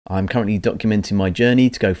I'm currently documenting my journey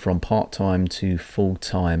to go from part-time to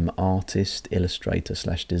full-time artist, illustrator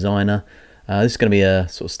 / designer. This is going to be a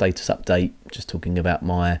sort of status update, just talking about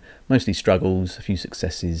my mostly struggles, a few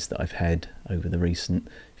successes that I've had over the recent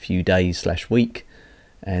few days / week.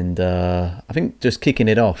 And I think just kicking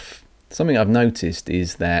it off, something I've noticed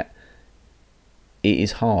is that it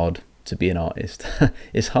is hard to be an artist.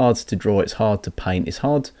 It's hard to draw, it's hard to paint, it's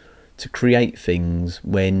hard to create things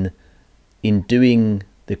when in doing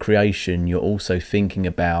the creation you're also thinking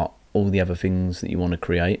about all the other things that you want to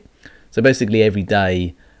create. So basically every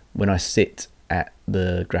day when I sit at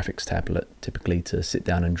the graphics tablet, typically to sit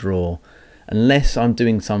down and draw, unless I'm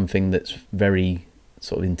doing something that's very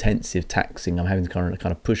sort of intensive, taxing, I'm having to kind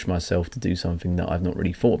of push myself to do something that I've not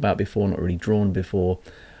really thought about before, not really drawn before.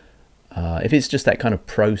 If it's just that kind of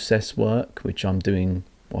process work, which I'm doing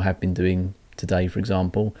or have been doing today, for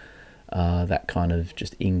example, that kind of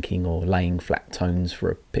just inking or laying flat tones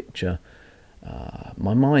for a picture,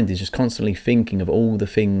 my mind is just constantly thinking of all the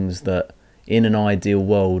things that in an ideal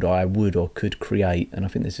world I would or could create. And I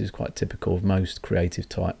think this is quite typical of most creative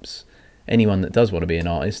types. Anyone that does want to be an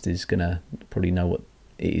artist is going to probably know what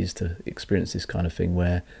it is to experience this kind of thing,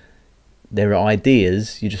 where there are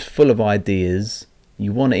ideas, you're just full of ideas,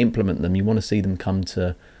 you want to implement them, you want to see them come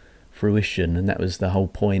to fruition. And that was the whole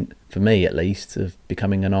point, for me at least, of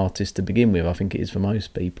becoming an artist to begin with. I think it is for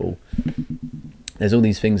most people. There's all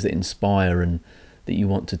these things that inspire and that you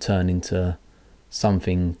want to turn into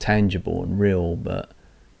something tangible and real, but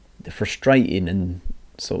the frustrating and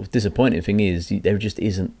sort of disappointing thing is there just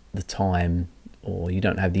isn't the time, or you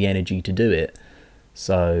don't have the energy to do it.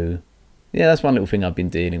 So yeah, that's one little thing I've been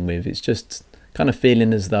dealing with. It's just kind of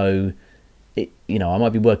feeling as though I might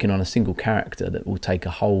be working on a single character that will take a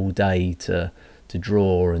whole day to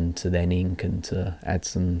draw and to then ink and to add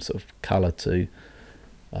some sort of colour to,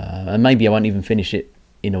 and maybe I won't even finish it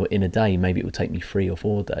in a day. Maybe it will take me 3 or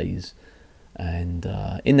 4 days, and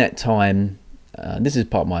in that time, this is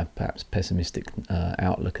part of my perhaps pessimistic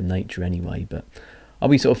outlook and nature anyway, but I'll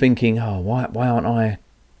be sort of thinking, oh, why aren't I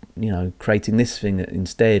creating this thing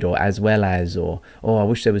instead, or as well as, or oh, I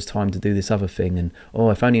wish there was time to do this other thing, and oh,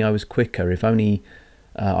 if only I was quicker, if only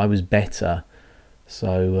I was better.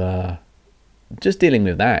 So just dealing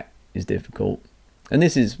with that is difficult. And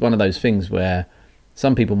this is one of those things where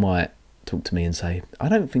some people might talk to me and say, I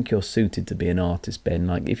don't think you're suited to be an artist, Ben.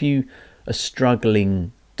 Like, if you are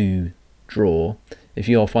struggling to draw, if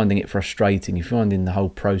you're finding it frustrating, if you're finding the whole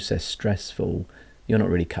process stressful, you're not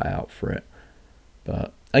really cut out for it.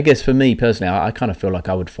 But I guess for me personally, I kind of feel like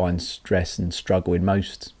I would find stress and struggle in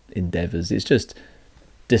most endeavours. It's just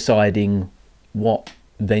deciding what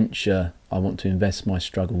venture I want to invest my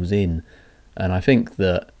struggles in. And I think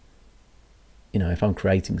that, if I'm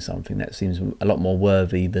creating something, that seems a lot more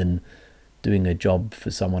worthy than doing a job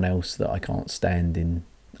for someone else that I can't stand in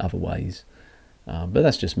other ways. But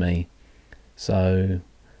that's just me. So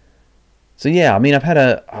yeah, I mean, I've had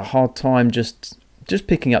a hard time just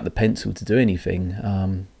picking up the pencil to do anything.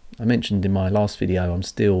 I mentioned in my last video I'm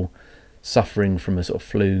still suffering from a sort of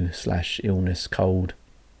flu / illness, cold,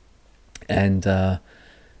 and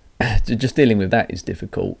just dealing with that is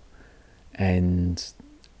difficult. And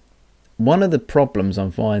one of the problems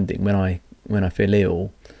I'm finding when I feel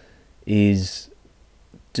ill is,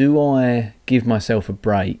 do I give myself a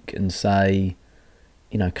break and say,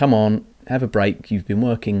 come on, have a break, you've been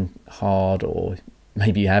working hard, or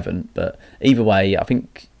maybe you haven't, but either way, I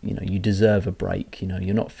think you deserve a break.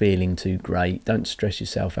 You're not feeling too great, don't stress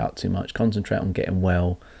yourself out too much, concentrate on getting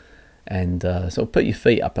well, and sort of put your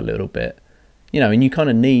feet up a little bit, and you kind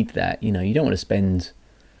of need that. You don't want to spend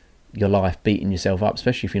your life beating yourself up,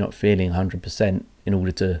 especially if you're not feeling 100%, in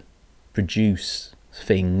order to produce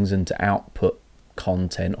things and to output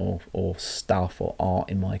content or stuff or art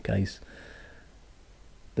in my case.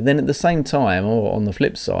 But then at the same time, or on the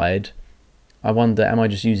flip side, I wonder, am I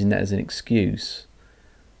just using that as an excuse?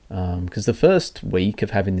 Because the first week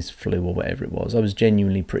of having this flu or whatever it was, I was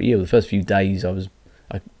genuinely pretty ill. The first few days I was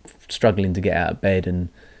struggling to get out of bed, and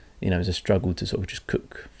it was a struggle to sort of just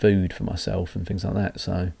cook food for myself and things like that.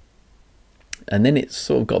 So, and then it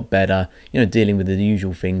sort of got better, dealing with the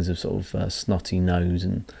usual things of sort of snotty nose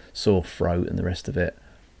and sore throat and the rest of it.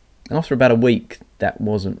 And after about a week, that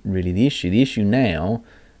wasn't really the issue. The issue now,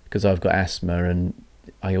 because I've got asthma and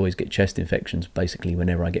I always get chest infections basically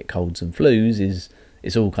whenever I get colds and flus, is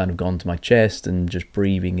it's all kind of gone to my chest, and just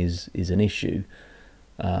breathing is an issue.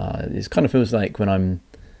 It kind of feels like when I'm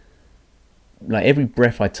like, every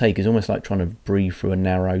breath I take is almost like trying to breathe through a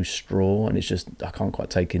narrow straw, and it's just, I can't quite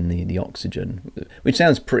take in the oxygen, which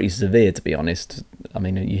sounds pretty severe, to be honest. I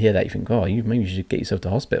mean, you hear that, you think, oh, maybe you should get yourself to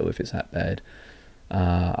hospital if it's that bad.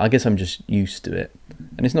 I guess I'm just used to it,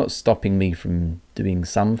 and it's not stopping me from doing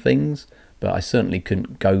some things, but I certainly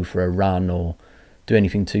couldn't go for a run or do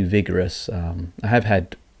anything too vigorous. I have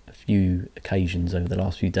had a few occasions over the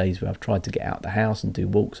last few days where I've tried to get out the house and do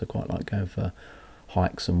walks. I quite like going for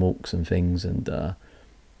hikes and walks and things, and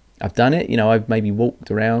I've done it. I've maybe walked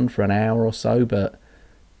around for an hour or so, but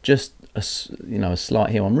just a slight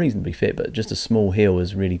hill. I'm reasonably fit, but just a small hill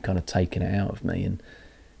has really kind of taken it out of me. And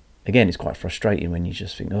again, it's quite frustrating when you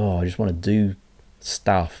just think, oh, I just want to do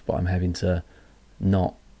stuff, but I'm having to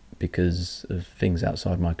not, because of things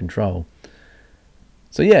outside my control.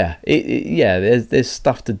 So yeah, there's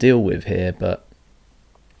stuff to deal with here, but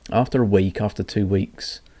after a week, after 2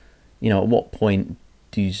 weeks, at what point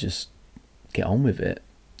do you just get on with it?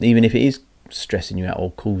 Even if it is stressing you out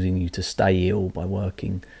or causing you to stay ill by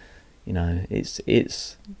working, it's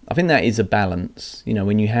I think that is a balance.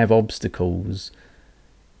 When you have obstacles,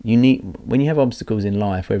 when you have obstacles in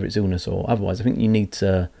life, whether it's illness or otherwise, I think you need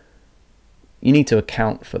to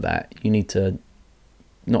account for that. You need to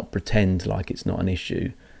not pretend like it's not an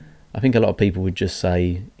issue. I think a lot of people would just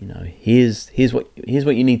say, here's what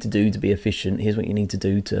you need to do to be efficient. Here's what you need to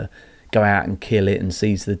do to go out and kill it and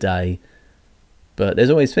seize the day. But there's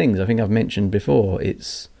always things, I think I've mentioned before.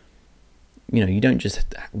 It's, you don't just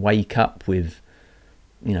wake up with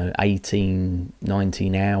 18,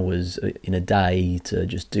 19 hours in a day to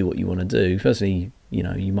just do what you want to do. Firstly,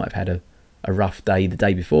 you might have had a rough day the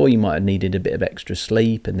day before. You might have needed a bit of extra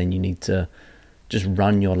sleep, and then you need to just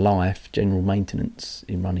run your life. General maintenance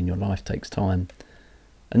in running your life takes time.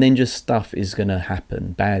 And then just stuff is going to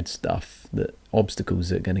happen, bad stuff, obstacles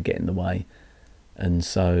that are going to get in the way. And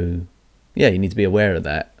so, yeah, you need to be aware of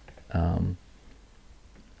that.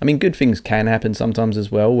 Good things can happen sometimes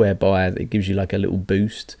as well, whereby it gives you like a little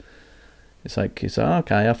boost. It's like,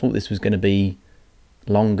 okay, I thought this was going to be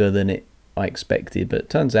longer than I expected, but it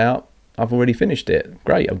turns out I've already finished it.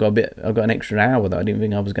 Great, I've got an extra hour that I didn't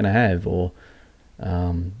think I was going to have. Or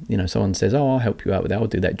someone says, oh, I'll help you out with that, I'll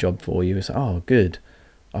do that job for you. It's like, oh, good.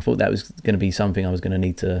 I thought that was going to be something I was going to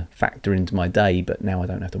need to factor into my day, but now I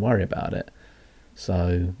don't have to worry about it.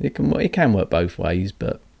 So it can work both ways,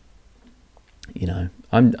 but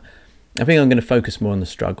I think I'm going to focus more on the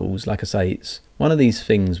struggles. Like I say, it's one of these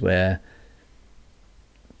things where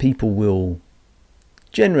people will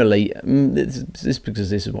generally, this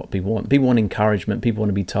because this is what people want. People want encouragement. People want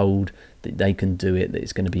to be told that they can do it, that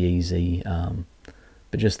it's going to be easy.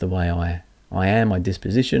 But just the way I am, my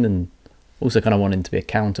disposition, and also kind of wanting to be a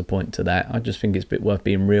counterpoint to that, I just think it's a bit worth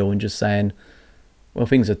being real and just saying, well,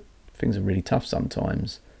 things are really tough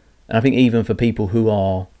sometimes. And I think even for people who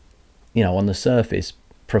are, on the surface,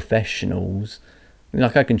 professionals,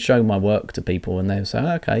 like I can show my work to people and they'll say,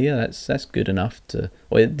 okay, yeah, that's good enough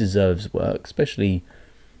or it deserves work, especially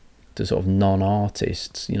to sort of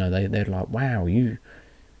non-artists. They're like, wow,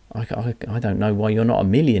 I don't know why you're not a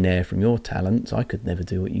millionaire from your talents. I could never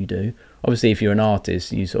do what you do. Obviously, if you're an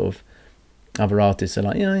artist, other artists are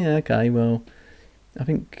like, yeah, okay, well, I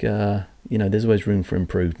think, there's always room for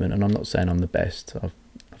improvement, and I'm not saying I'm the best. I've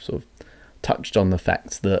sort of touched on the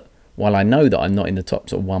fact that while I know that I'm not in the top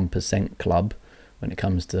sort of 1% club when it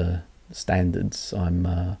comes to standards,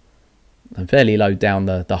 I'm fairly low down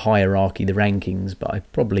the hierarchy, the rankings, but I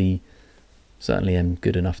certainly am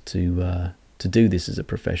good enough to do this as a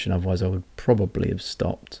profession. Otherwise, I would probably have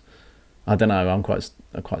stopped. I don't know. I'm quite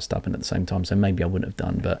stubborn at the same time, so maybe I wouldn't have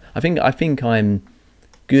done. But I think I'm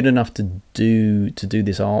good enough to do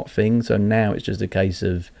this art thing. So now it's just a case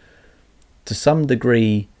of, to some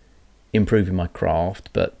degree, improving my craft.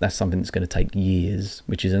 But that's something that's going to take years,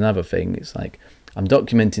 which is another thing. It's like I'm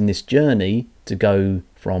documenting this journey to go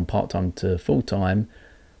from part-time to full-time.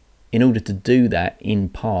 In order to do that, in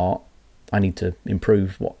part, I need to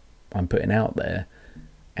improve what I'm putting out there,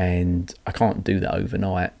 and I can't do that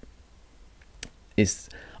overnight.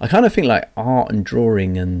 I kind of think like art and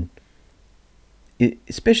drawing, and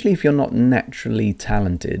especially if you're not naturally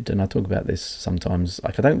talented, and I talk about this sometimes,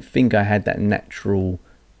 like I don't think I had that natural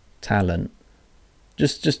talent,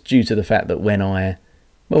 just due to the fact that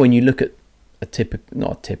when you look at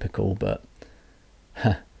not a typical but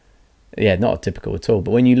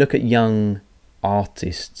when you look at young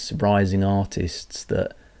artists, rising artists,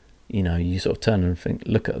 that you sort of turn and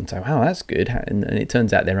look at them and say, wow, that's good, and it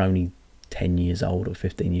turns out they're only 10 years old or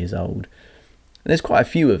 15 years old. And there's quite a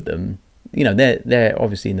few of them. They're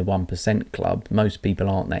obviously in the 1% club. Most people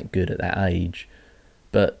aren't that good at that age,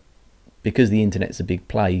 but because the internet's a big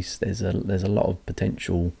place, there's a lot of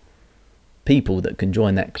potential people that can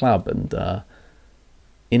join that club, and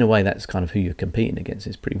in a way that's kind of who you're competing against.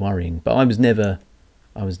 It's pretty worrying. But I was never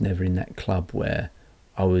in that club where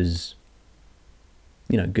I was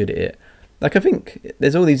good at it. Like, I think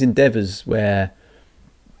there's all these endeavours where,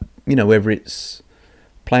 whether it's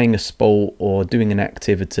playing a sport or doing an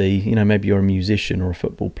activity, maybe you're a musician or a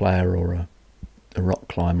football player or a rock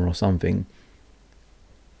climber or something.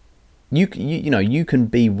 You can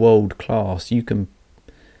be world class. You can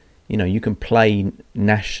play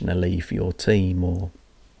nationally for your team or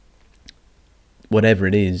whatever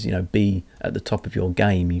it is. Be at the top of your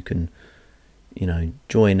game. You can,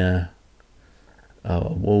 join a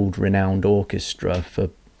world-renowned orchestra for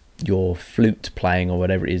your flute playing or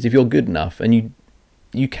whatever it is. If you're good enough, and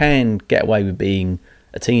you can get away with being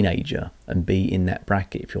a teenager and be in that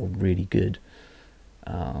bracket if you're really good.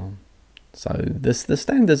 So the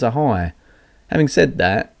standards are high. Having said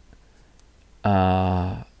that,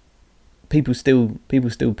 people still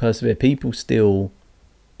persevere. People still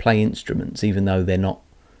play instruments even though they're not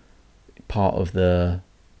part of their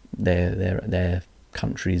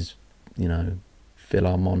country's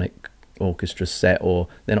philharmonic orchestra set, or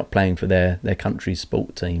they're not playing for their country's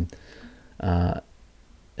sport team.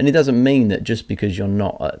 And it doesn't mean that just because you're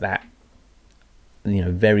not at that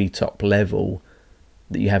very top level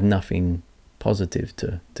that you have nothing positive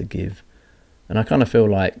to give. And I kind of feel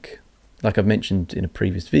like I've mentioned in a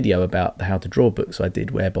previous video about the how to draw books I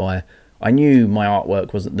did, whereby I knew my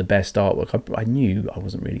artwork wasn't the best artwork. I knew I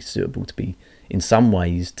wasn't really suitable to be in some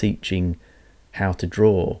ways teaching how to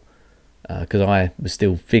draw, because I was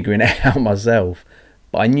still figuring it out myself.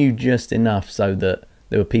 But I knew just enough so that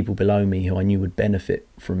there were people below me who I knew would benefit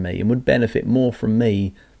from me, and would benefit more from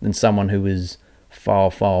me than someone who was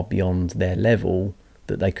far, far beyond their level,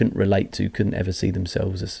 that they couldn't relate to, couldn't ever see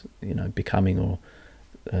themselves as becoming, or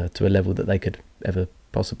to a level that they could ever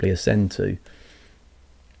possibly ascend to.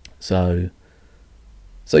 So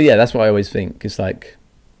yeah, that's what I always think. It's like,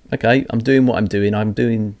 okay, I'm doing what I'm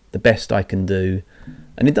doing the best I can do.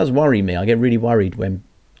 And it does worry me. I get really worried when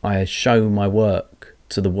I show my work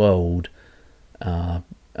to the world. And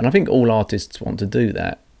I think all artists want to do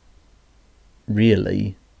that,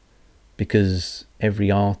 really, because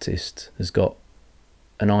every artist has got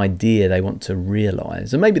an idea they want to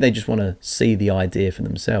realise, and maybe they just want to see the idea for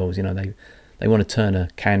themselves. They want to turn a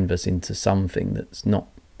canvas into something that's not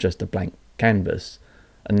just a blank canvas,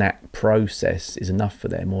 and that process is enough for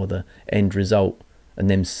them, or the end result and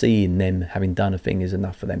them seeing them having done a thing is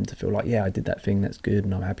enough for them to feel like, yeah, I did that thing, that's good,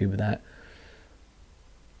 and I'm happy with that.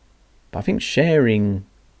 But I think sharing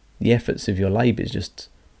the efforts of your labour is just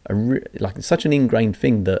like such an ingrained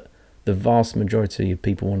thing that the vast majority of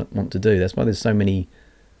people want to do. That's why there's so many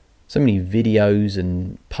videos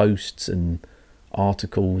and posts and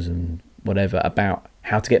articles and whatever about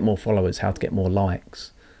how to get more followers, how to get more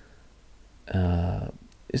likes.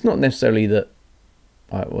 It's not necessarily that,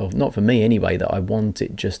 well, not for me anyway, that I want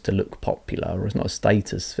it just to look popular, or it's not a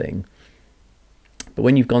status thing. But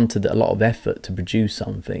when you've gone to a lot of effort to produce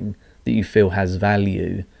something that you feel has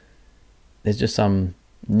value, there's just some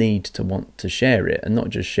need to want to share it, and not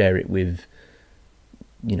just share it with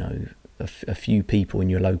a few people in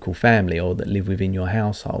your local family or that live within your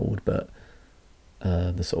household, but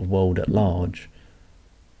the sort of world at large.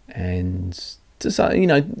 And at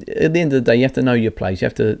the end of the day, you have to know your place. You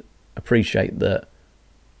have to appreciate that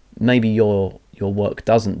maybe your work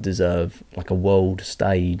doesn't deserve like a world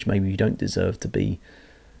stage. Maybe you don't deserve to be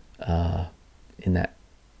in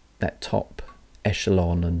that top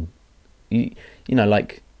echelon, and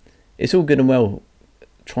like, it's all good and well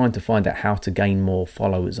trying to find out how to gain more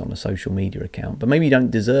followers on a social media account, but maybe you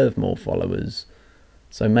don't deserve more followers.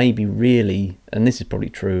 So maybe really, and this is probably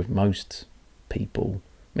true of most people,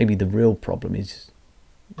 maybe the real problem is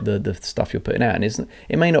the stuff you're putting out. And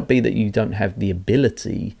it may not be that you don't have the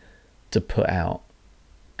ability to put out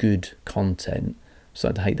good content. I'm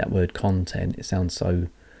starting to hate that word content. It sounds so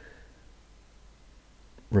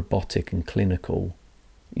robotic and clinical.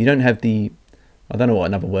 You don't have the, I don't know what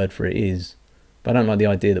another word for it is, but I don't like the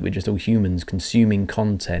idea that we're just all humans consuming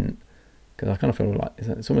content, because I kind of feel like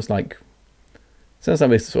it's almost like, it sounds like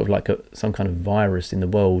we're sort of like some kind of virus in the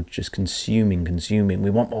world, just consuming. We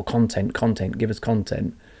want more content, give us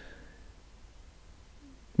content.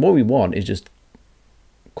 What we want is just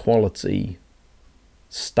quality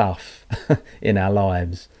stuff in our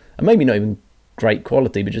lives, and maybe not even great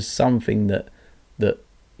quality, but just something that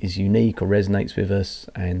is unique or resonates with us.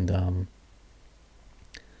 And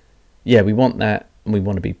yeah, we want that, and we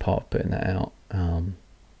want to be part of putting that out. I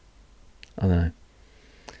don't know.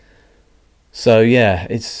 So yeah,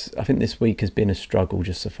 I think this week has been a struggle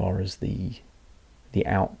just so far as the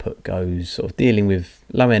output goes, sort of dealing with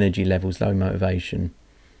low energy levels, low motivation.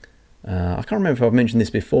 I can't remember if I've mentioned this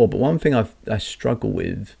before, but one thing I struggle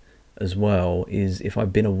with as well is if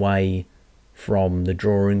I've been away from the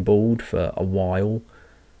drawing board for a while,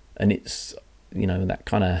 and it's, you know, that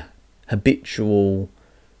kind of habitual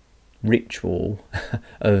ritual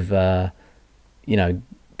of you know,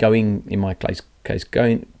 going, in my case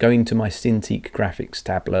going to my Cintiq graphics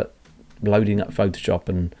tablet, loading up Photoshop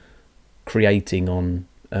and creating on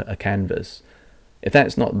a canvas. If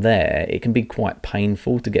that's not there, it can be quite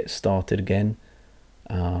painful to get started again.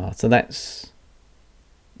 So that's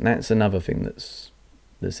another thing that's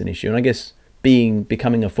an issue. And I guess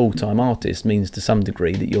becoming a full-time artist means to some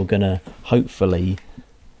degree that you're going to hopefully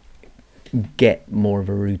get more of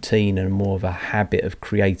a routine and more of a habit of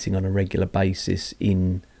creating on a regular basis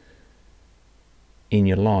in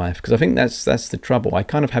your life. Because I think that's the trouble. I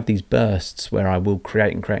kind of have these bursts where I will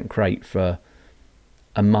create and create and create for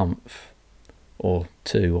a month or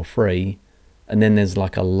 2 or 3, and then there's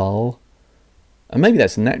like a lull. And maybe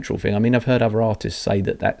that's a natural thing. I mean, I've heard other artists say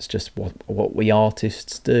that that's just what we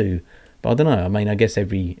artists do. But I don't know. I mean, I guess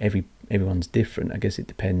everyone's different. I guess it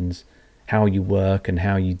depends how you work and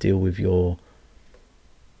how you deal with your,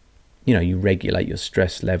 you know, you regulate your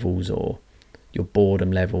stress levels or your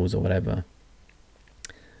boredom levels or whatever.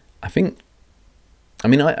 I think, I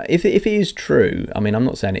mean, if it is true, I mean, I'm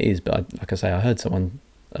not saying it is, but like I say, I heard someone,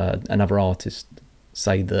 another artist,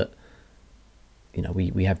 say that, you know,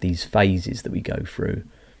 we have these phases that we go through.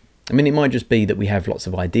 I mean, it might just be that we have lots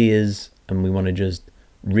of ideas and we want to just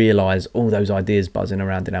realize all those ideas buzzing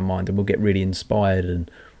around in our mind, and we'll get really inspired,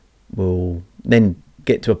 and we'll then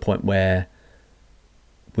get to a point where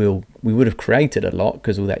we would have created a lot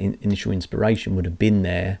because all that initial inspiration would have been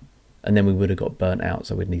there, and then we would have got burnt out,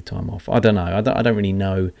 so we'd need time off. I don't know. I don't really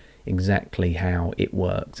know exactly how it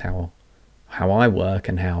works, how I work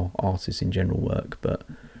and how artists in general work, but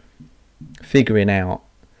figuring out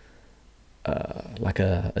like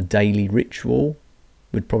a daily ritual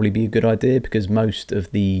would probably be a good idea, because most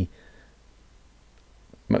of the,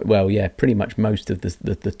 well, yeah, pretty much most of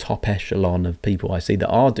the top echelon of people I see that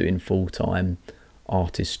are doing full-time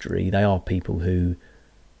artistry, they are people who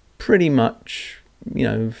pretty much, you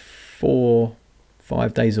know,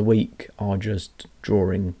 4-5 days a week are just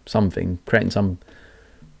drawing something, creating some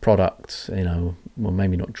product, you know. Well,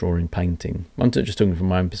 maybe not drawing, painting. I'm just talking from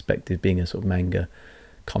my own perspective, being a sort of manga,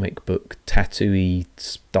 comic book, tattoo-y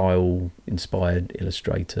style inspired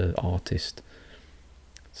illustrator, artist.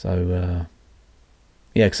 So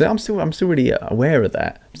yeah, because I'm still really aware of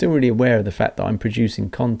that. I'm still really aware of the fact that I'm producing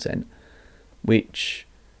content which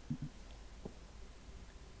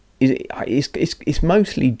it's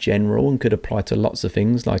mostly general and could apply to lots of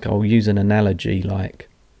things. Like, I'll use an analogy like,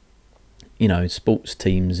 you know, sports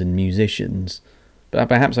teams and musicians, but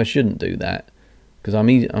perhaps I shouldn't do that, because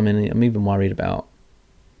I'm even worried about,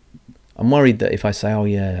 I'm worried that if I say, oh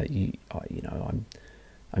yeah, you know,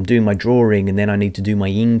 I'm doing my drawing and then I need to do my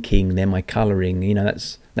inking, then my colouring, you know,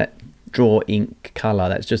 that draw, ink, colour,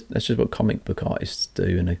 that's just what comic book artists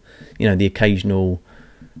do. And you know, the occasional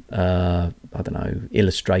I don't know,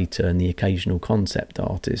 illustrator and the occasional concept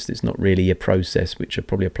artist, it's not really a process which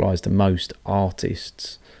probably applies to most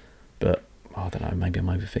artists. But I don't know, maybe I'm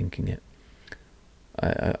overthinking it.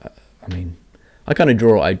 I mean, I kind of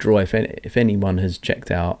draw what I draw. If anyone has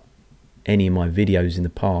checked out any of my videos in the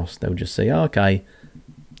past, they'll just see, oh, okay,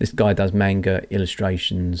 this guy does manga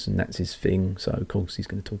illustrations and that's his thing, so of course he's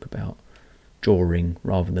going to talk about drawing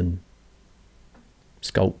rather than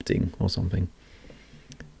sculpting or something.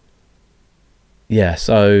 Yeah,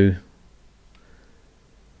 so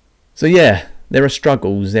yeah, there are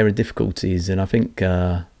struggles, there are difficulties, and I think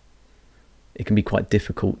it can be quite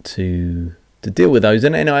difficult to deal with those.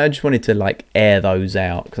 And I just wanted to like air those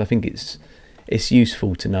out, because I think it's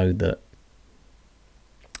useful to know that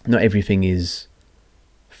not everything is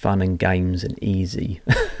fun and games and easy.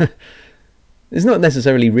 It's not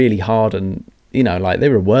necessarily really hard, and you know, like,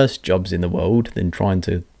 there are worse jobs in the world than trying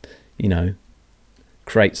to, you know,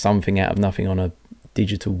 create something out of nothing on a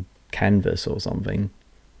digital canvas or something.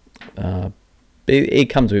 It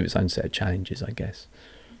comes with its own set of challenges, I guess,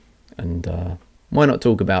 and why not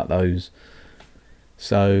talk about those?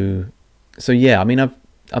 So yeah, I mean,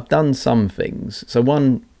 I've done some things. So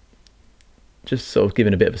one, just sort of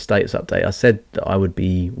giving a bit of a status update, I said that I would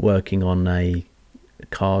be working on a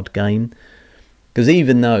card game, because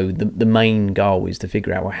even though the main goal is to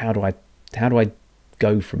figure out, well, how do I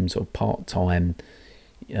go from sort of part-time,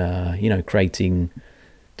 you know,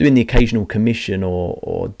 doing the occasional commission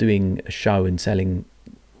or doing a show and selling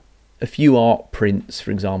a few art prints,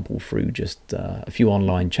 for example, through just a few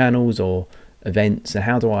online channels or events, and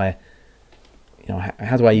how do I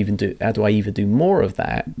either do more of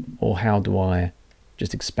that, or how do I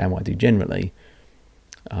just expand what I do generally?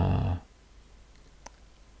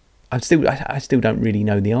 I still don't really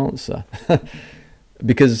know the answer.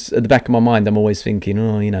 Because at the back of my mind, I'm always thinking,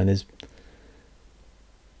 oh, you know,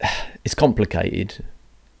 it's complicated.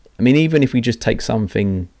 I mean, even if we just take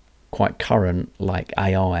something quite current like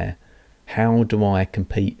AI, how do I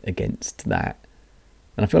compete against that?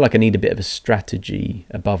 And I feel like I need a bit of a strategy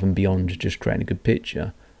above and beyond just creating a good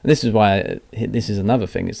picture. And this is why this is another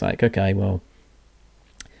thing. It's like, okay, well,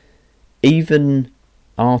 even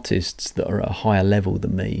artists that are at a higher level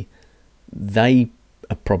than me, they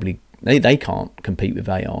are probably they can't compete with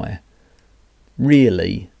AI,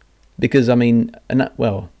 really, because I mean, an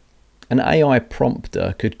AI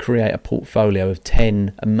prompter could create a portfolio of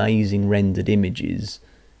 10 amazing rendered images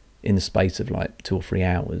in the space of like 2 or 3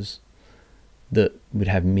 hours that would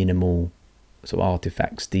have minimal sort of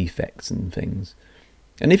artifacts, defects, and things.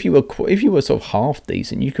 And if you were sort of half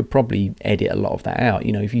decent, you could probably edit a lot of that out.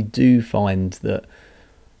 You know, if you do find that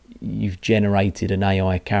you've generated an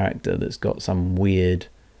AI character that's got some weird,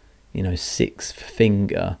 you know, 6th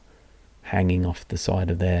finger hanging off the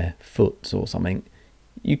side of their foot or something,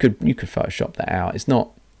 you could Photoshop that out. It's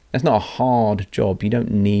not a hard job. You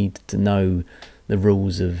don't need to know the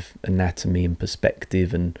rules of anatomy and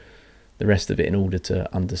perspective and the rest of it in order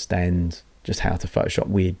to understand just how to Photoshop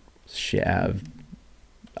weird shit out of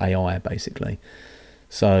AI, basically.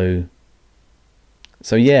 So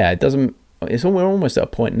yeah, we're almost at a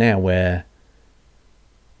point now where,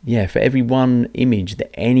 yeah, for every one image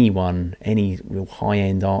that any real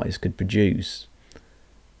high-end artist could produce,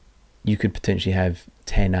 you could potentially have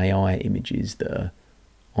 10 AI images that are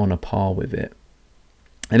on a par with it.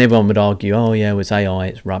 And everyone would argue, oh yeah, well, it's AI,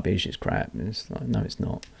 it's rubbish, it's crap. And it's like, no, it's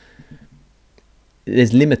not.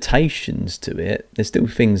 There's limitations to it. There's still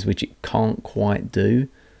things which it can't quite do,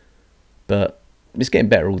 but it's getting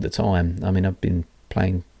better all the time. I mean, I've been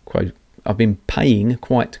paying quite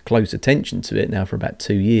close attention to it now for about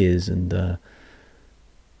 2 years, and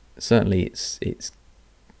certainly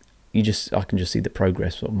I can just see the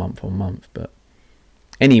progress sort of month on month. But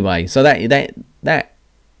anyway, so that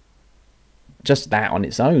just that on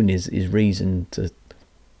its own is reason to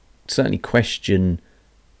certainly question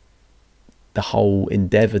the whole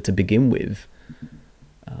endeavour to begin with.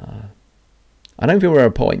 I don't feel we're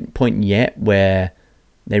at a point yet where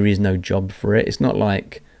there is no job for it. It's not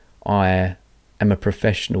like I am a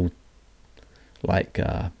professional, like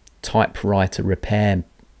typewriter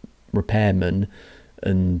repairman,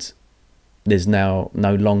 and there's now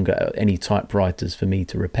no longer any typewriters for me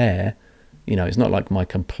to repair. You know, it's not like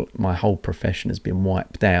my whole profession has been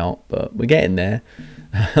wiped out, but we're getting there.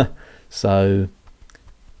 So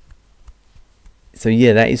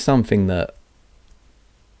yeah, that is something that,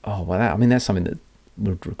 that's something that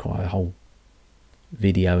would require a whole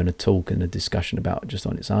video and a talk and a discussion about just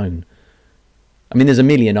on its own. I mean, there's a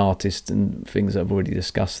million artists and things that have already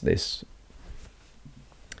discussed this,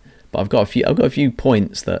 but I've got a few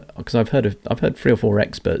points that, because I've heard 3 or 4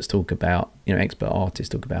 experts talk about, you know, expert artists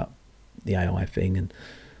talk about the AI thing, and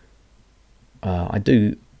I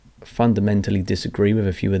do fundamentally disagree with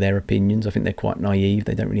a few of their opinions. I think they're quite naive.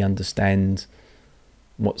 They don't really understand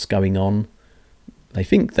what's going on. They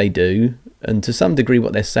think they do, and to some degree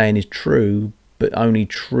what they're saying is true, but only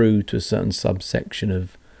true to a certain subsection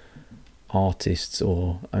of artists,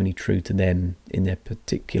 or only true to them in their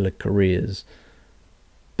particular careers.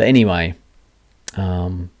 But anyway,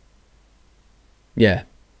 yeah,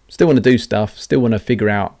 still want to do stuff, still want to figure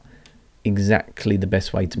out exactly the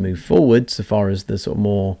best way to move forward so far as the sort of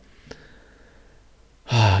more,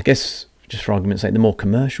 I guess, just for argument's sake, the more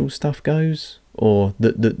commercial stuff goes, or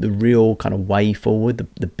the real kind of way forward,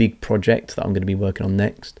 the big project that I'm going to be working on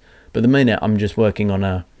next. But at the minute, I'm just working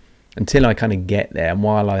on until I kind of get there, and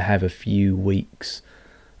while I have a few weeks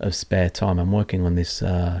of spare time, I'm working on this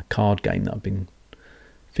card game that I've been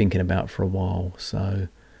thinking about for a while. So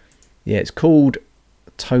yeah, it's called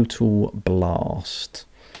Total Blast.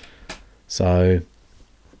 So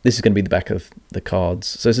this is going to be the back of the cards.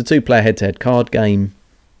 So it's a 2-player head-to-head card game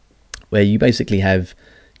where you basically have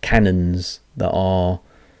cannons that are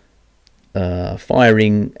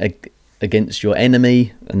firing against your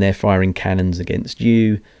enemy, and they're firing cannons against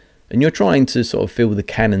you, and you're trying to sort of fill the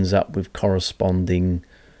cannons up with corresponding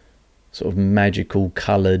sort of magical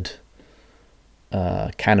coloured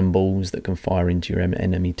cannonballs that can fire into your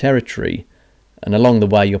enemy territory. And along the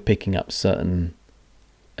way, you're picking up certain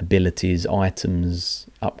abilities, items,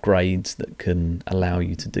 upgrades that can allow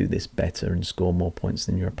you to do this better and score more points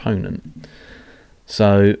than your opponent.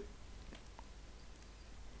 So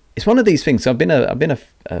it's one of these things. So I've been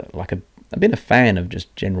a fan of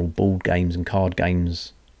just general board games and card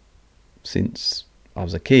games since I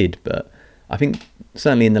was a kid, but I think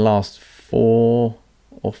certainly in the last 4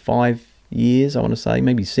 or 5 years, I want to say,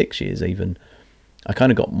 maybe 6 years even, I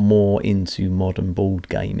kind of got more into modern board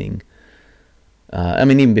gaming. I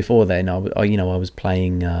mean, even before then, I was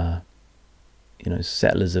playing,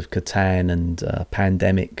 Settlers of Catan and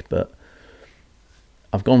Pandemic, but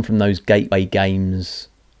I've gone from those gateway games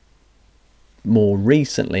more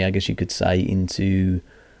recently, I guess you could say, into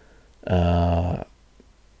what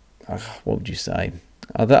would you say?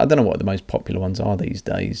 I don't know what the most popular ones are these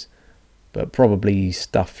days, but probably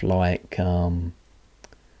stuff like I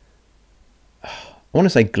want to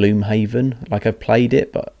say Gloomhaven. Like, I've played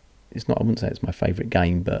it, but it's not. I wouldn't say it's my favourite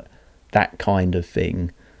game, but that kind of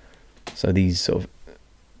thing. So these sort of,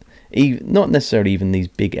 not necessarily even these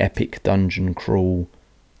big epic dungeon crawl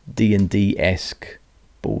D&D-esque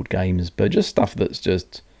board games, but just stuff that's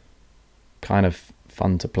just kind of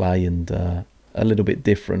fun to play and a little bit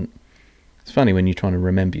different. It's funny when you're trying to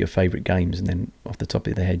remember your favourite games and then off the top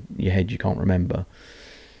of your head you can't remember.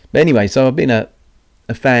 But anyway, so I've been a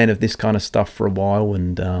fan of this kind of stuff for a while,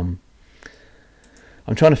 and I'm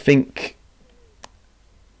trying to think.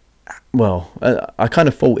 Well, I kind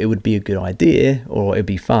of thought it would be a good idea, or it'd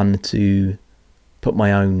be fun to put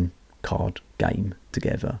my own card game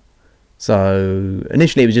together. So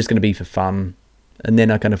initially it was just going to be for fun, and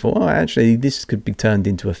then I kind of thought, oh, actually this could be turned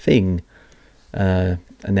into a thing. And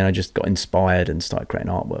then I just got inspired and started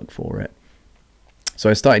creating artwork for it. So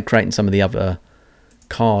I started creating some of the other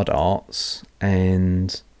card arts,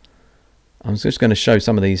 and I'm just going to show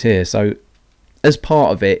some of these here. So as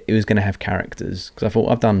part of it, it was going to have characters, because I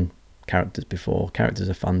thought I've done characters before. Characters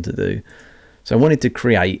are fun to do. So I wanted to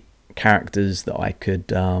create characters that I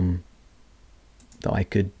could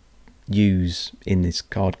use in this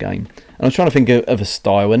card game. And I was trying to think of a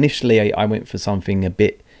style. Initially I went for something a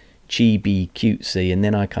bit chibi cutesy, and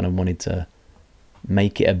then I kind of wanted to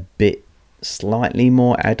make it a bit slightly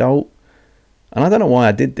more adult. And I don't know why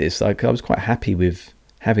I did this. Like, I was quite happy with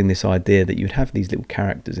having this idea that you'd have these little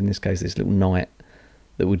characters, in this case this little knight,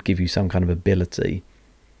 that would give you some kind of ability.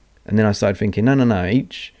 And then I started thinking, no,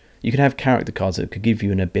 you could have character cards that could give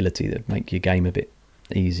you an ability that would make your game a bit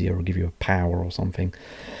easier, or give you a power or something.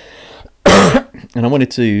 And I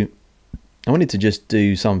wanted to just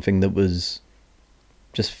do something that was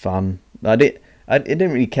just fun. I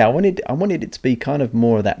didn't really care. I wanted it to be kind of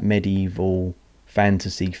more of that medieval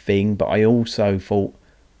fantasy thing, but I also thought,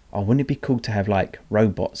 oh, wouldn't it be cool to have like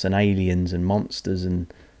robots and aliens and monsters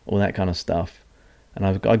and all that kind of stuff? And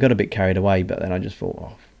I got a bit carried away, but then I just thought,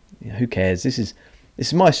 oh, yeah, who cares? This is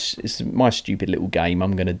my stupid little game.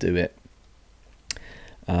 I'm going to do it.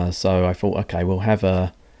 So I thought, okay, we'll have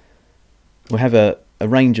a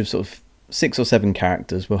range of sort of 6 or 7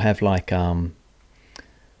 characters. We'll have like a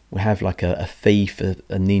thief, a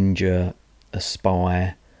ninja, a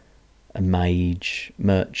spy, a mage,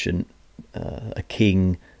 merchant, a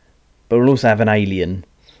king, but we'll also have an alien,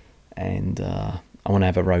 and I want to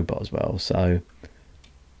have a robot as well. So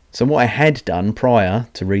what I had done prior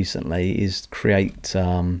to recently is create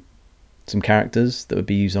some characters that would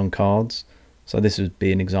be used on cards. So this would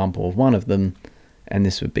be an example of one of them, and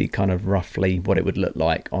this would be kind of roughly what it would look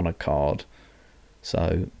like on a card.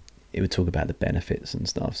 So it would talk about the benefits and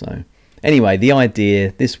stuff. So anyway, the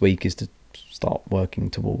idea this week is to start working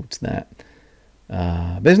towards that.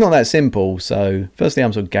 But it's not that simple. So firstly,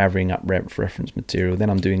 I'm sort of gathering up reference material. Then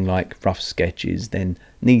I'm doing like rough sketches, then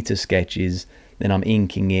neater sketches. Then I'm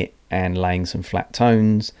inking it and laying some flat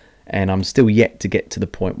tones. And I'm still yet to get to the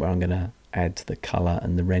point where I'm going to add the colour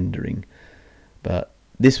and the rendering. But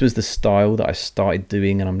this was the style that I started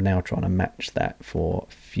doing, and I'm now trying to match that for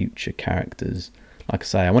future characters. Like I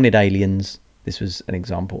say, I wanted aliens. This was an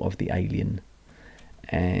example of the alien.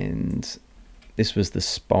 And this was the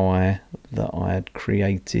spy that I had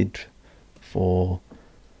created for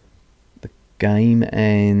the game.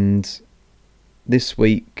 And this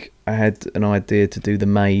week I had an idea to do the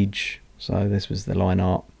mage. So this was the line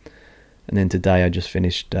art. And then today I just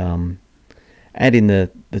finished adding the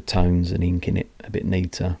tones and inking it a bit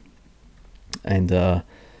neater. And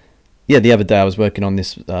yeah, the other day I was working on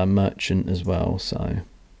this merchant as well. So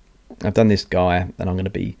I've done this guy, and I'm going to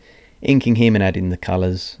be inking him and adding the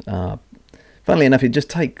colours. Funnily enough, it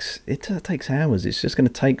takes hours. It's just going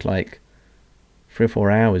to take like 3 or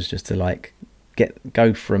 4 hours just to like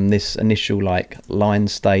go from this initial like line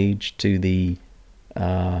stage to the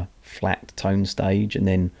flat tone stage, and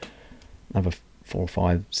then another 4 or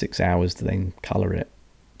 5, 6 hours to then colour it.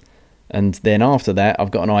 And then after that,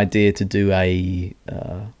 I've got an idea to do a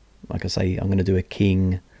like I say, I'm going to do a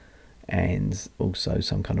king and also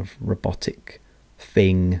some kind of robotic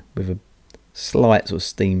thing with a slight sort of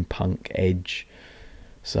steampunk edge.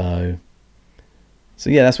 So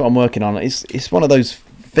yeah, that's what I'm working on. It's one of those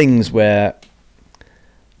things where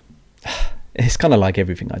it's kind of like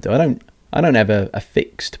everything I do. I don't have a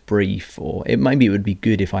fixed brief, or maybe it would be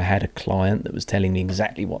good if I had a client that was telling me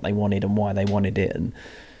exactly what they wanted and why they wanted it, and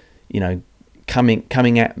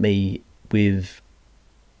coming at me with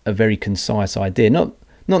a very concise idea. Not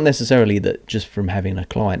necessarily that just from having a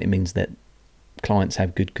client it means that clients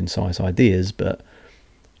have good concise ideas, but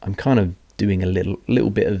I'm kind of doing a little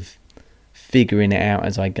bit of figuring it out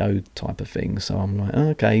as I go type of thing. So I'm like,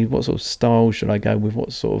 okay, what sort of style should I go with?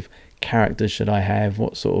 What sort of characters should I have?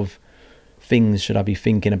 What sort of things should I be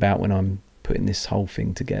thinking about when I'm putting this whole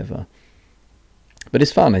thing together? But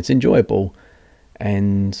it's fun, it's enjoyable,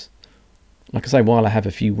 and like I say, while I have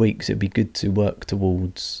a few weeks, it'd be good to work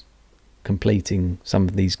towards completing some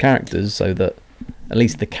of these characters so that at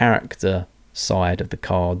least the character side of the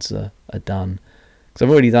cards are done. Because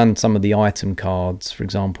I've already done some of the item cards. For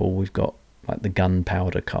example, we've got like the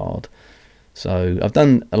gunpowder card. So I've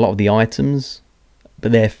done a lot of the items,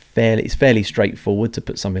 but it's fairly straightforward to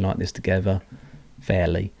put something like this together,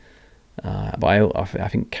 but I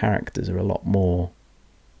think characters are a lot more,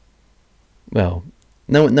 well,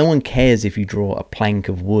 no one cares if you draw a plank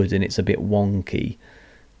of wood and it's a bit wonky,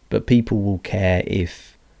 but people will care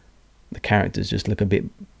if the characters just look a bit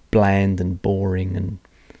bland and boring, and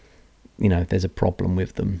there's a problem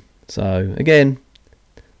with them. So again,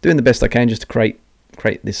 doing the best I can just to create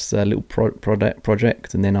this little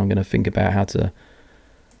project, and then I'm going to think about how to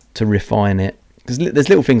refine it, because there's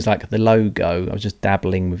little things like the logo. I was just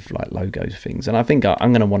dabbling with like logo things, and I think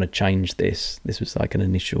I'm going to want to change this. This was like an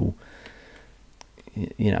initial,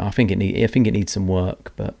 I think it needs some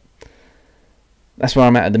work, but that's where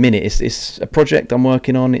I'm at the minute. It's a project I'm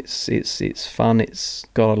working on. It's fun. It's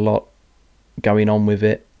got a lot going on with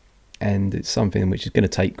it, and it's something which is going to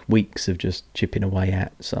take weeks of just chipping away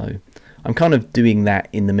at. So I'm kind of doing that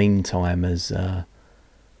in the meantime as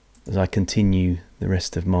I continue the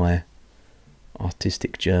rest of my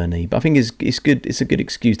artistic journey. But I think it's good. It's a good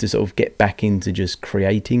excuse to sort of get back into just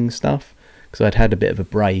creating stuff, because I'd had a bit of a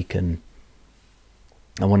break, and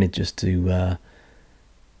I wanted just to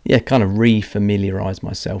kind of re-familiarise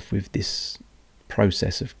myself with this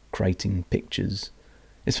process of creating pictures.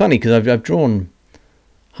 It's funny because I've drawn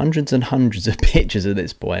hundreds and hundreds of pictures at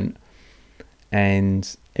this point,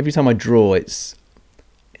 and every time I draw,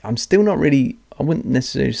 I'm still not really, I wouldn't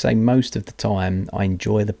necessarily say most of the time I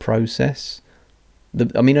enjoy the process.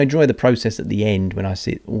 I enjoy the process at the end when I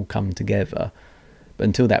see it all come together, but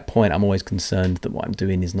until that point I'm always concerned that what I'm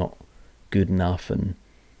doing is not good enough, and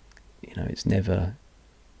it's never,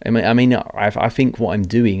 I think what I'm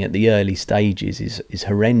doing at the early stages is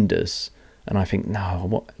horrendous, and I think,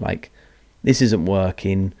 no, this isn't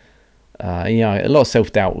working. A lot of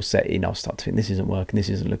self-doubt will set in. I'll start to think, this isn't working, this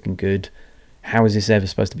isn't looking good. How is this ever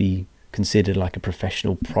supposed to be considered like a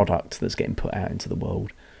professional product that's getting put out into the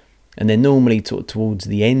world? And then normally towards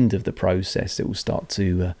the end of the process, it will start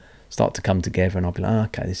to come together, and I'll be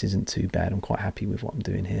like, okay, this isn't too bad. I'm quite happy with what I'm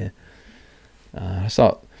doing here.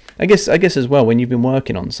 I guess as well, when you've been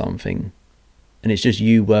working on something and it's just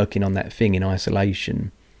you working on that thing in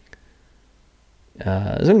isolation,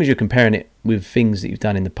 as long as you're comparing it with things that you've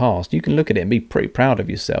done in the past, you can look at it and be pretty proud of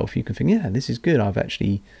yourself. You can think, yeah, this is good. I've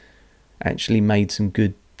actually made some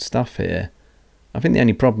good stuff here. I think the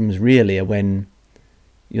only problems really are when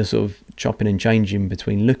you're sort of chopping and changing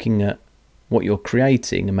between looking at what you're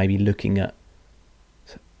creating and maybe looking at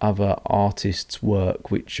other artists'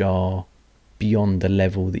 work which are beyond the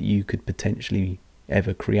level that you could potentially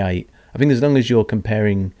ever create. I think as long as you're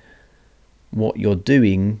comparing what you're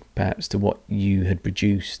doing perhaps to what you had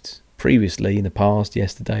produced previously in the past,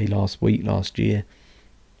 yesterday, last week, last year,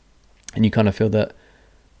 and you kind of feel that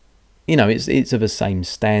it's of the same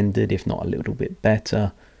standard, if not a little bit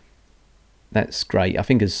better, that's great. I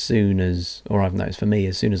think I've noticed for me,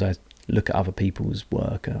 as soon as I look at other people's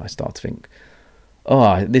work, I start to think,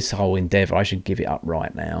 oh, this whole endeavour, I should give it up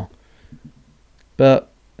right now.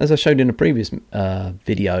 But as I showed in a previous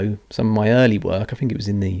video, some of my early work, I think it was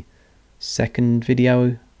in the second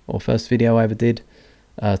video or first video I ever did,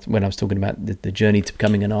 when I was talking about the journey to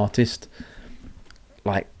becoming an artist,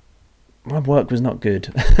 like, my work was not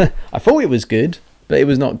good. I thought it was good, but it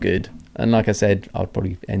was not good. And like I said, I'll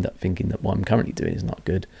probably end up thinking that what I'm currently doing is not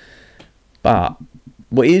good. But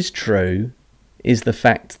what is true is the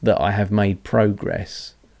fact that I have made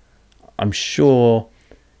progress. I'm sure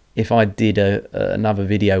if I did another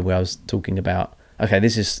video where I was talking about, okay,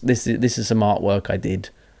 this is some artwork I did,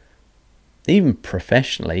 even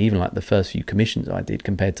professionally, even like the first few commissions I did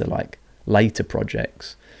compared to like later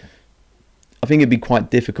projects, I think it'd be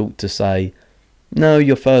quite difficult to say, no,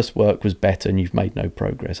 your first work was better and you've made no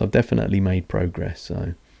progress. I've definitely made progress,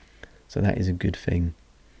 so that is a good thing.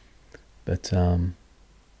 But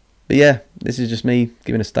yeah, this is just me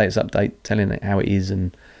giving a status update, telling it how it is.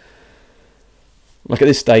 And like at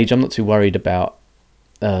this stage, I'm not too worried about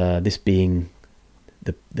this being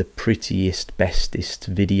the prettiest, bestest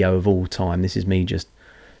video of all time. This is me just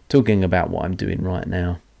talking about what I'm doing right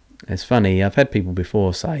now. It's funny, I've had people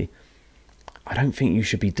before say, I don't think you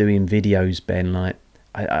should be doing videos, Ben. Like,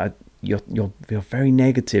 you're very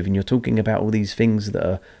negative, and you're talking about all these things that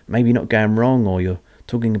are maybe not going wrong, or you're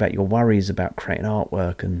talking about your worries about creating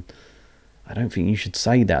artwork, and I don't think you should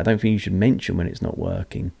say that. I don't think you should mention when it's not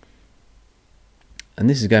working. And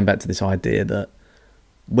this is going back to this idea that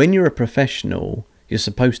when you're a professional, you're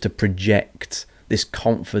supposed to project this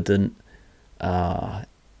confident,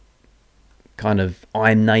 kind of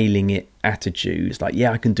I'm nailing it attitude. It's like,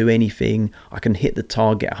 yeah, I can do anything. I can hit the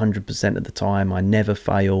target 100% of the time. I never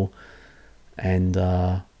fail. And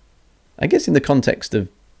I guess in the context of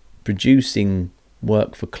producing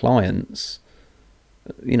work for clients,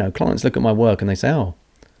 you know, clients look at my work and they say, oh,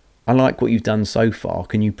 I like what you've done so far.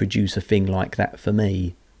 Can you produce a thing like that for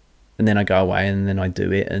me? And then I go away and then I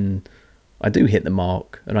do it, and I do hit the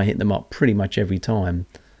mark, and I hit the mark pretty much every time.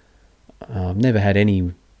 I've never had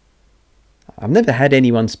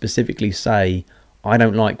anyone specifically say, I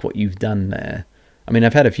don't like what you've done there. I mean,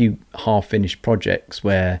 I've had a few half-finished projects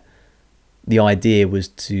where the idea was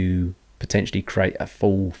to potentially create a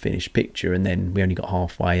full finished picture, and then we only got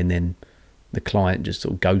halfway, and then the client just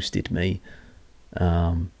sort of ghosted me.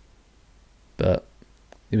 But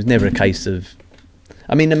it was never a case of,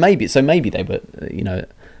 I mean, maybe they were, you know,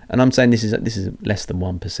 and I'm saying this is less than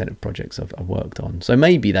 1% of projects I've worked on. So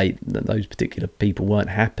maybe those particular people weren't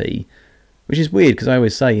happy, which is weird, because I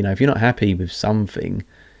always say, you know, if you're not happy with something,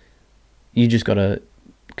 you just got to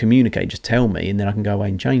communicate, just tell me, and then I can go away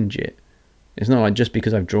and change it. It's not like just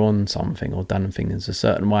because I've drawn something or done things a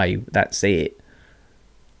certain way, that's it.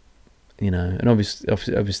 You know, and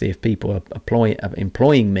obviously if people are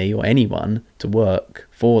employing me or anyone to work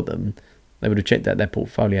for them, they would have checked out their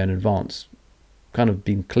portfolio in advance, kind of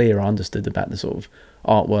been clear or understood about the sort of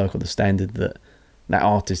artwork or the standard that that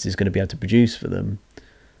artist is going to be able to produce for them.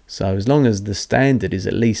 So as long as the standard is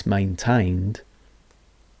at least maintained,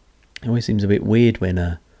 it always seems a bit weird when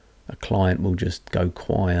a client will just go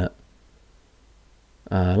quiet.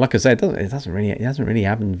 Like I said, it hasn't really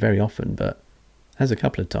happened very often, but it has a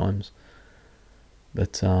couple of times.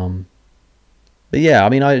 But yeah, I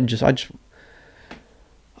mean, I'm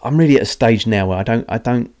really at a stage now where I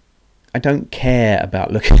don't care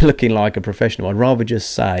about looking like a professional. I'd rather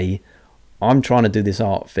just say I'm trying to do this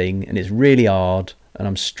art thing and it's really hard and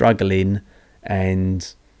I'm struggling,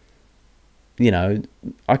 and you know,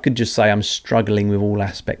 I could just say I'm struggling with all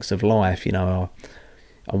aspects of life. You know,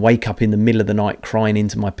 I wake up in the middle of the night crying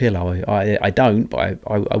into my pillow. I don't, but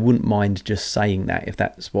I wouldn't mind just saying that if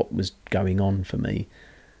that's what was going on for me,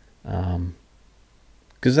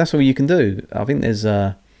 because that's all you can do. I think there's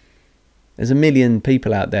a million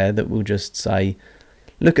people out there that will just say,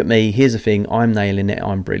 look at me, here's a thing, I'm nailing it,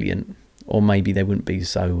 I'm brilliant. Or maybe they wouldn't be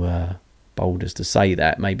so bold as to say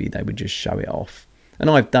that. Maybe they would just show it off. And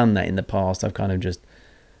I've done that in the past. I've kind of just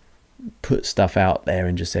put stuff out there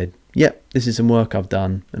and just said, yep, this is some work I've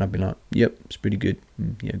done. And I've been like, yep, it's pretty good.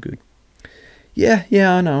 Yeah, good. Yeah,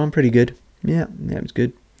 I know, I'm pretty good. Yeah, it's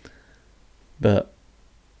good. But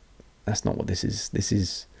that's not what this is. This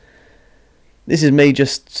is me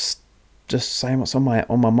just saying what's on my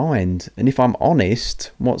mind. And if I'm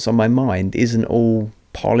honest, what's on my mind isn't all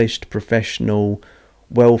polished, professional,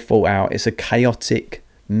 well thought out. It's a chaotic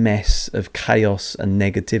mess of chaos and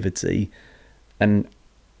negativity. And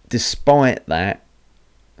despite that,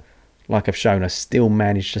 like I've shown, I still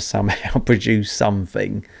managed to somehow produce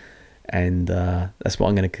something. And that's what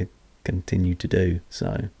I'm going to continue to do.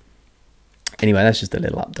 So anyway, that's just a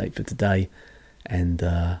little update for today. And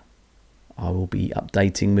I will be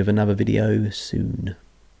updating with another video soon.